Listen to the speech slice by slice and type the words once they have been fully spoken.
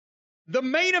The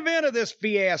main event of this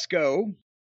fiasco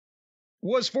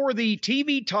was for the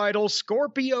TV title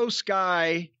Scorpio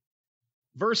Sky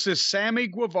versus Sammy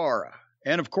Guevara.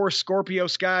 And, of course, Scorpio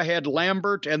Sky had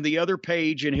Lambert and the other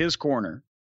Page in his corner.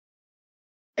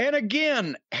 And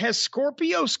again, has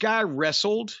Scorpio Sky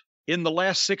wrestled in the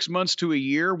last 6 months to a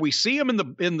year? We see him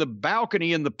in the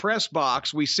balcony in the press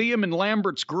box. We see him in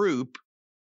Lambert's group.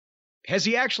 Has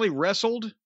he actually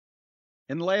wrestled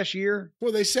in the last year?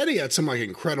 Well, they said he had some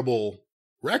incredible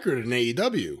record in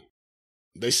AEW.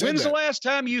 They said When's the last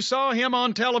time you saw him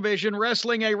on television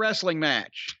wrestling a wrestling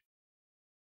match?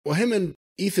 Well, him and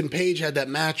Ethan Page had that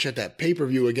match at that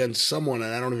pay-per-view against someone,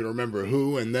 and I don't even remember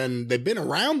who, and then they've been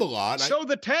around a lot. So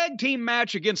the tag team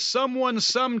match against someone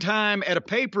sometime at a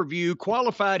pay-per-view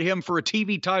qualified him for a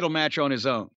TV title match on his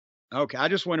own. Okay, I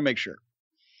just want to make sure.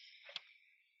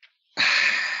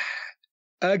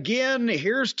 Again,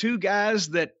 here's two guys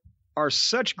that are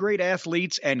such great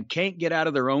athletes and can't get out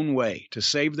of their own way to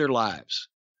save their lives.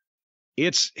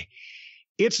 It's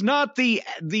not the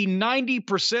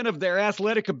 90% of their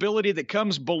athletic ability that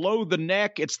comes below the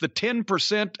neck. It's the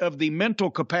 10% of the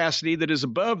mental capacity that is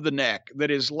above the neck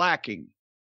that is lacking.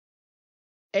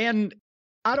 And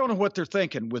I don't know what they're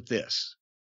thinking with this.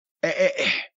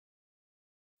 They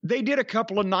did a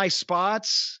couple of nice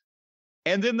spots,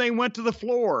 and then they went to the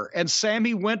floor, and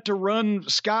Sammy went to run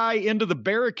Sky into the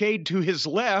barricade to his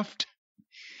left,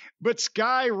 but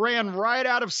Sky ran right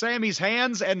out of Sammy's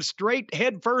hands and straight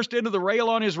headfirst into the rail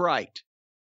on his right.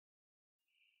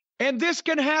 And this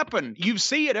can happen. You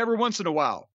see it every once in a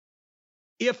while.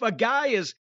 If a guy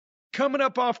is coming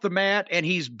up off the mat and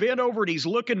he's bent over and he's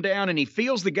looking down and he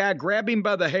feels the guy grab him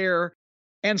by the hair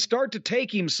and start to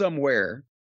take him somewhere,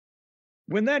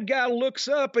 when that guy looks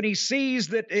up and he sees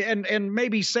that, and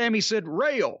maybe Sammy said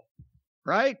rail,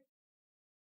 right?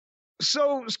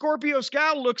 So Scorpio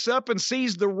Sky looks up and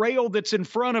sees the rail that's in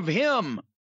front of him,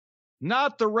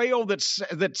 not the rail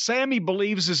that Sammy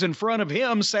believes is in front of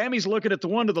him. Sammy's looking at the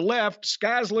one to the left.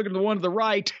 Sky's looking at the one to the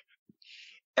right.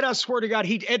 And I swear to God,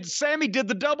 Sammy did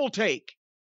the double take.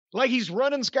 Like he's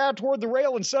running Sky toward the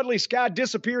rail and suddenly Sky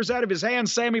disappears out of his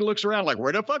hands. Sammy looks around like,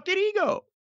 where the fuck did he go?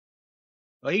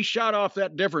 Well, he shot off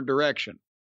that different direction.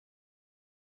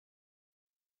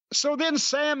 So then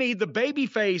Sammy, the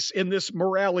babyface in this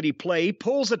morality play,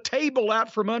 pulls a table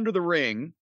out from under the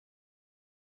ring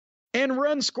and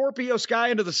runs Scorpio Sky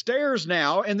into the stairs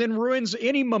now, and then ruins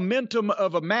any momentum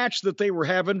of a match that they were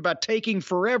having by taking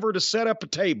forever to set up a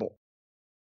table.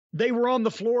 They were on the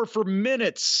floor for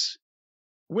minutes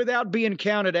without being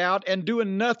counted out and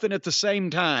doing nothing at the same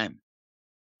time.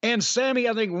 And Sammy,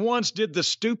 I think, once did the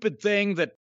stupid thing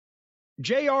that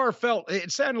JR felt,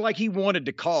 it sounded like he wanted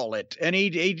to call it, and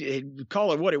he'd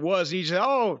call it what it was. He said,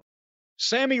 oh,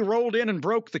 Sammy rolled in and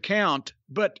broke the count,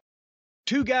 but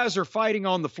two guys are fighting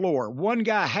on the floor. One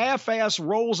guy half-ass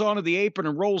rolls onto the apron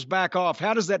and rolls back off.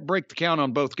 How does that break the count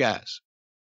on both guys?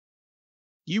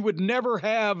 You would never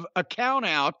have a count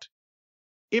out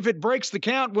if it breaks the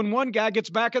count when one guy gets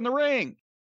back in the ring.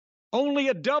 Only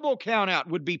a double count out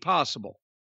would be possible.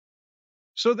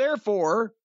 So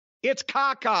therefore, it's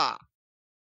caca.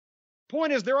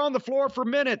 Point is, they're on the floor for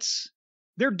minutes.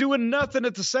 They're doing nothing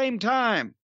at the same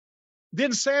time.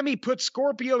 Then Sammy put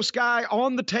Scorpio Sky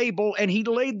on the table, and he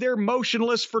laid there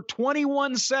motionless for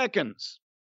 21 seconds.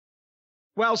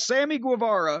 While Sammy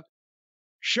Guevara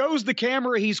shows the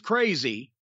camera he's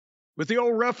crazy, with the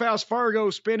old Roughhouse Fargo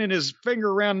spinning his finger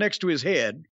around next to his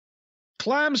head,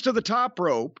 climbs to the top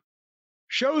rope,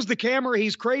 shows the camera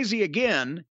he's crazy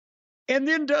again, and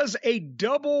then does a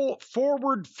double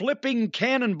forward flipping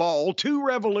cannonball, 2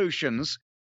 revolutions,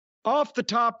 off the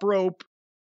top rope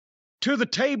to the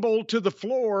table, to the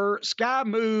floor. Sky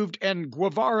moved, and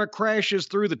Guevara crashes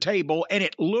through the table, and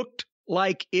it looked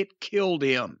like it killed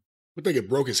him. I think it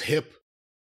broke his hip.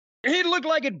 It looked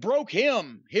like it broke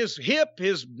him. His hip,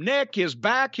 his neck, his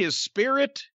back, his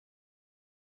spirit.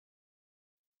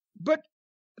 But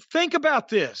think about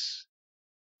this.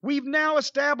 We've now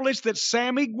established that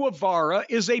Sammy Guevara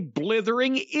is a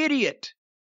blithering idiot.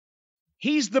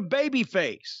 He's the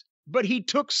babyface, but he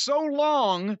took so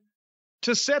long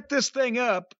to set this thing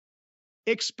up,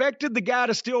 expected the guy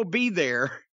to still be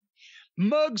there,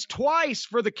 mugs twice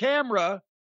for the camera,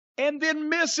 and then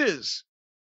misses.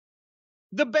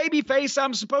 The babyface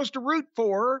I'm supposed to root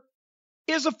for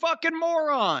is a fucking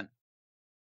moron.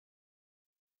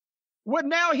 What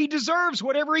now? He deserves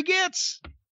whatever he gets.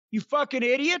 You fucking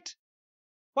idiot.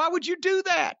 Why would you do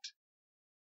that?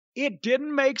 It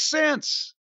didn't make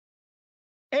sense.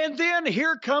 And then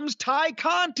here comes Ty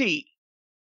Conti.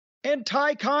 And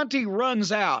Ty Conti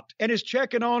runs out and is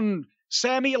checking on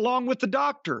Sammy along with the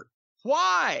doctor.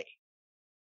 Why?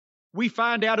 we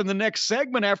find out in the next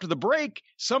segment after the break,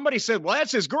 somebody said, well,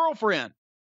 that's his girlfriend.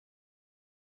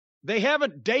 They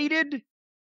haven't dated,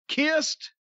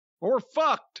 kissed, or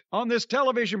fucked on this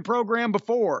television program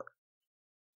before.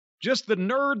 Just the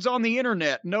nerds on the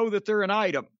internet know that they're an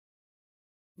item.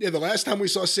 Yeah, the last time we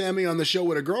saw Sammy on the show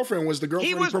with a girlfriend was the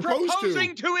girlfriend he proposed to. He was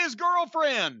proposing to his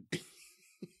girlfriend.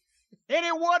 And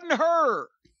it wasn't her.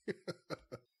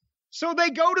 So they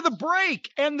go to the break,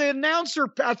 and the announcer,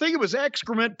 I think it was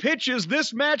Excrement, pitches,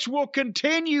 this match will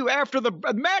continue after the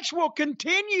match will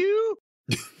continue.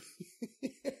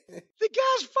 The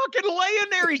guy's fucking laying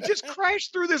there. He's just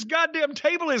crashed through this goddamn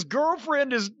table. His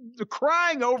girlfriend is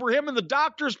crying over him, and the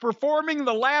doctor's performing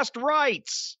the last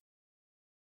rites.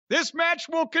 This match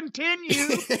will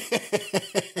continue.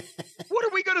 What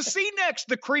are we going to see next?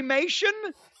 The cremation?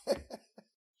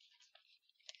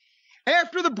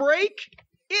 After the break,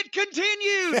 it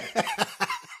continued.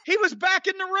 He was back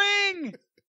in the ring.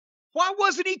 Why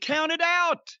wasn't he counted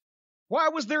out? Why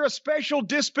was there a special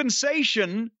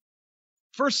dispensation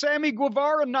for Sammy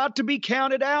Guevara not to be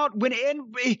counted out when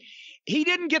he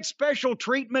didn't get special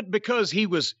treatment because he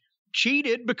was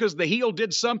cheated, because the heel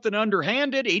did something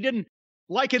underhanded? He didn't,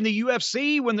 like in the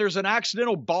UFC, when there's an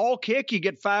accidental ball kick, you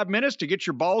get 5 minutes to get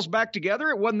your balls back together.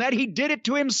 It wasn't that. He did it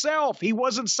to himself. He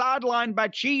wasn't sidelined by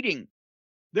cheating.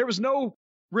 There was no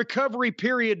recovery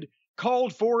period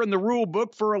called for in the rule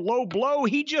book for a low blow.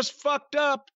 He just fucked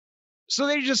up. So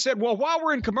they just said, well, while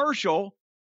we're in commercial,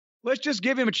 let's just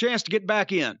give him a chance to get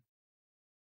back in.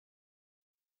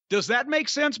 Does that make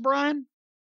sense, Brian?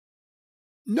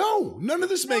 No, none of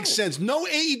this makes sense. No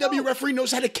AEW referee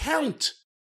knows how to count.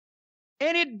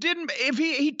 And it didn't, if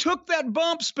he took that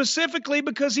bump specifically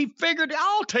because he figured,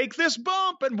 I'll take this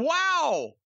bump, and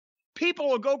wow, people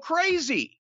will go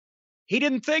crazy. He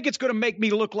didn't think it's going to make me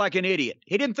look like an idiot.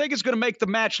 He didn't think it's going to make the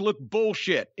match look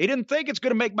bullshit. He didn't think it's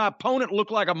going to make my opponent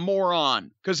look like a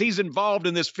moron because he's involved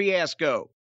in this fiasco.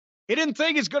 He didn't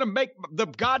think it's going to make the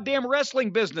goddamn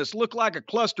wrestling business look like a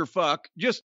clusterfuck.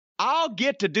 Just, I'll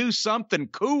get to do something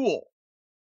cool.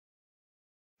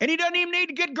 And he doesn't even need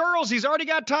to get girls. He's already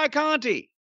got Ty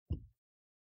Conti.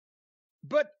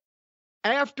 But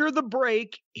after the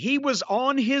break, he was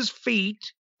on his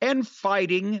feet and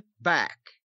fighting back.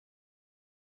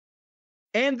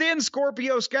 And then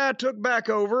Scorpio Sky took back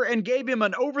over and gave him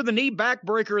an over-the-knee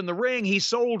backbreaker in the ring. He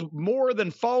sold more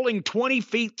than falling 20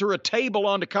 feet through a table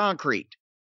onto concrete.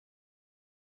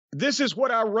 This is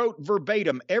what I wrote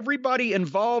verbatim. Everybody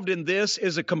involved in this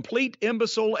is a complete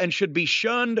imbecile and should be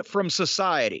shunned from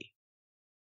society.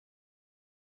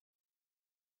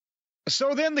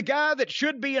 So then the guy that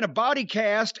should be in a body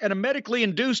cast and a medically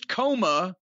induced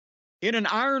coma in an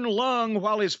iron lung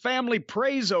while his family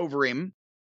prays over him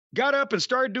got up and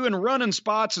started doing running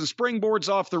spots and springboards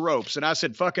off the ropes. And I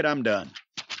said, fuck it, I'm done.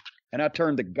 And I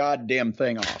turned the goddamn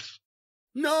thing off.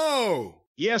 No.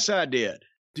 Yes, I did.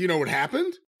 Do you know what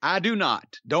happened? I do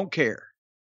not. Don't care.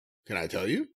 Can I tell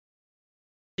you?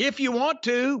 If you want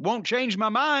to, won't change my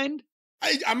mind.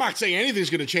 I'm not saying anything's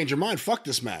going to change your mind. Fuck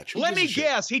this match. Let me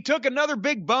guess. He took another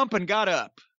big bump and got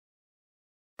up.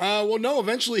 Well, no,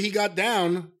 eventually he got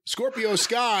down. Scorpio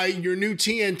Sky, your new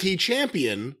TNT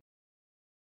champion.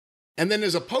 And then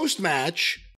there's a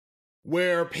post-match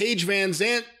where Paige Van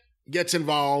Zant gets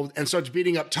involved and starts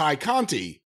beating up Ty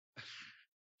Conti.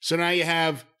 So now you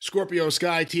have Scorpio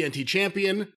Sky, TNT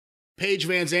champion. Paige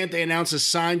Van Zant, they announce, is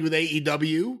signed with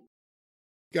AEW.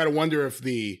 Got to wonder if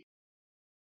they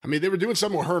were doing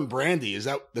something with her and Brandy. Is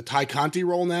that the Ty Conti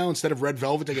role now? Instead of Red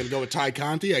Velvet, they're going to go with Ty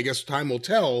Conti? I guess time will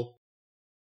tell.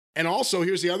 And also,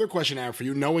 here's the other question I have for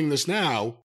you, knowing this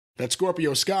now, that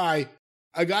Scorpio Sky,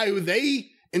 a guy who they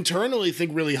internally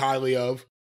think really highly of.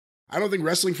 I don't think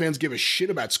wrestling fans give a shit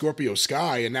about Scorpio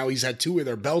Sky, and now he's had 2 of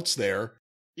their belts there.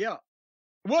 Yeah.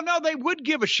 Well, no, they would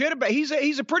give a shit about.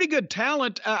 He's a pretty good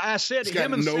talent. I said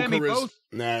him and Sammy both.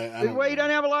 Well, he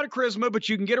doesn't have a lot of charisma, but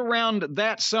you can get around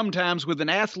that sometimes with an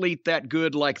athlete that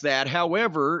good like that.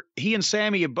 However, he and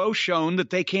Sammy have both shown that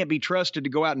they can't be trusted to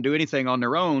go out and do anything on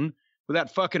their own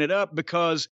without fucking it up,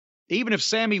 because even if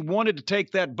Sammy wanted to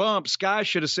take that bump, Sky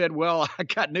should have said, well, I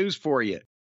got news for you.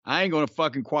 I ain't going to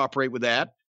fucking cooperate with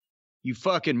that. You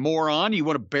fucking moron. You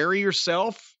want to bury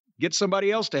yourself? Get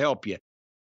somebody else to help you.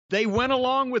 They went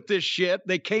along with this shit.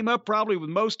 They came up probably with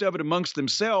most of it amongst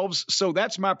themselves. So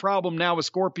that's my problem now with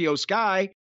Scorpio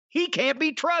Sky. He can't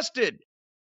be trusted.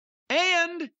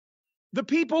 And the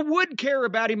people would care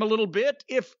about him a little bit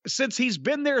since he's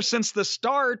been there since the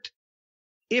start,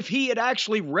 if he had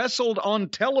actually wrestled on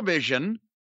television,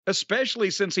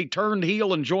 especially since he turned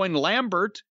heel and joined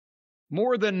Lambert,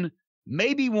 more than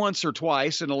maybe once or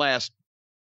twice in the last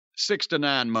 6 to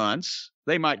 9 months,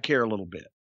 they might care a little bit.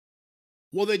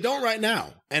 Well, they don't right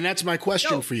now. And that's my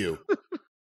question for you.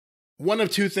 One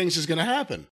of two things is going to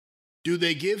happen. Do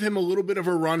they give him a little bit of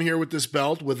a run here with this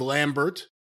belt with Lambert?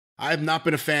 I have not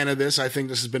been a fan of this. I think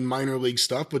this has been minor league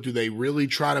stuff, but do they really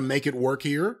try to make it work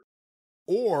here?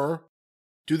 Or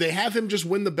do they have him just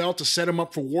win the belt to set him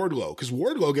up for Wardlow? Because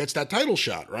Wardlow gets that title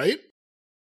shot, right?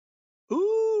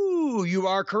 Ooh, you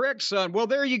are correct, son. Well,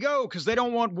 there you go, because they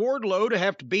don't want Wardlow to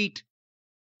have to beat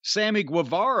Sammy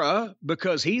Guevara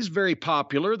because he's very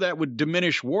popular. That would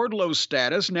diminish Wardlow's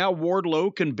status. Now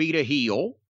Wardlow can beat a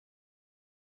heel.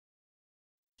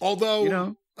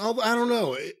 Although, I don't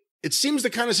know. It seems the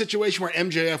kind of situation where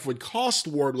MJF would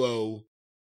cost Wardlow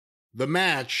the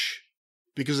match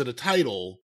because of the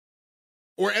title.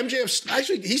 Or MJF,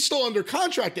 actually, he's still under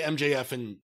contract to MJF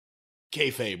and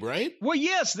kayfabe, right? Well,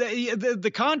 yes,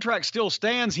 the contract still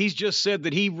stands. He's just said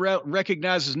that he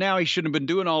recognizes now he shouldn't have been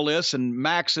doing all this, and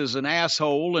Max is an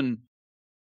asshole, and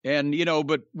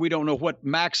but we don't know what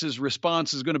Max's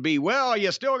response is going to be. Well,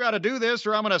 you still got to do this,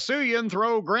 or I'm going to sue you and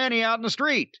throw Granny out in the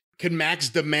street. Can Max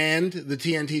demand the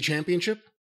TNT championship?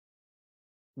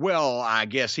 Well, I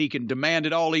guess he can demand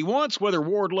it all he wants. Whether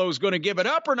Wardlow's going to give it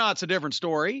up or not's a different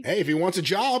story. Hey, if he wants a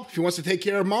job, if he wants to take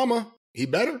care of Mama, he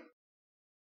better.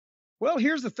 Well,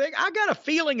 here's the thing. I got a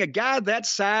feeling a guy that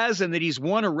size and that he's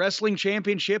won a wrestling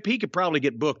championship, he could probably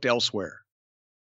get booked elsewhere.